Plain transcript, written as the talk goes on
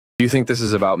You think this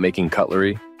is about making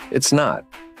cutlery? It's not.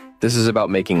 This is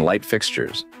about making light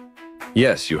fixtures.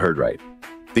 Yes, you heard right.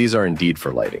 These are indeed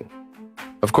for lighting.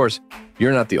 Of course,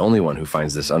 you're not the only one who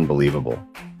finds this unbelievable.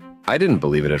 I didn't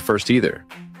believe it at first either.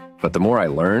 But the more I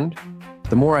learned,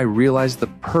 the more I realized the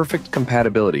perfect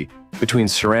compatibility between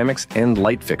ceramics and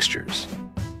light fixtures.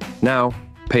 Now,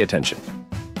 pay attention.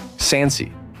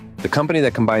 Sansi, the company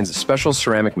that combines special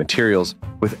ceramic materials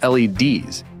with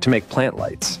LEDs to make plant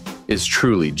lights, is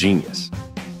truly genius.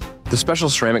 The special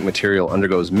ceramic material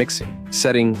undergoes mixing,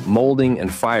 setting, molding,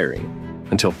 and firing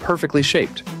until perfectly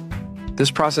shaped.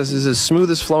 This process is as smooth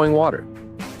as flowing water,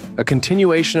 a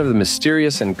continuation of the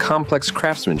mysterious and complex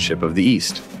craftsmanship of the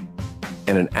East,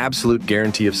 and an absolute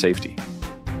guarantee of safety.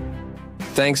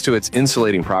 Thanks to its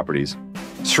insulating properties,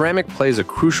 ceramic plays a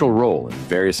crucial role in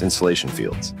various installation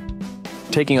fields,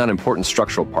 taking on important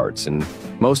structural parts in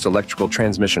most electrical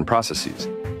transmission processes,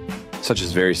 such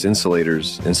as various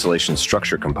insulators, insulation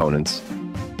structure components,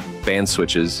 band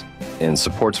switches, and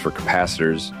supports for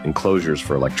capacitors, enclosures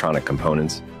for electronic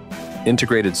components,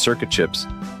 integrated circuit chips,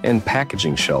 and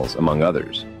packaging shells, among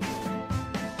others.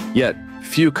 Yet,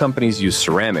 few companies use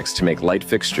ceramics to make light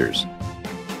fixtures.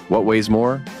 What weighs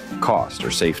more? Cost or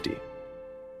safety?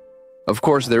 Of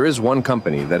course, there is one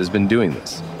company that has been doing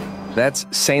this. That's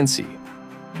Sansi.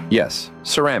 Yes,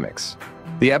 ceramics.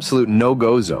 The absolute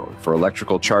no-go zone for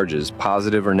electrical charges,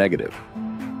 positive or negative.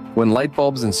 When light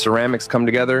bulbs and ceramics come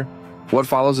together, what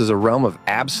follows is a realm of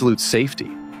absolute safety.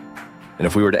 And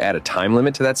if we were to add a time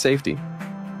limit to that safety,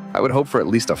 I would hope for at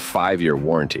least a 5-year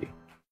warranty.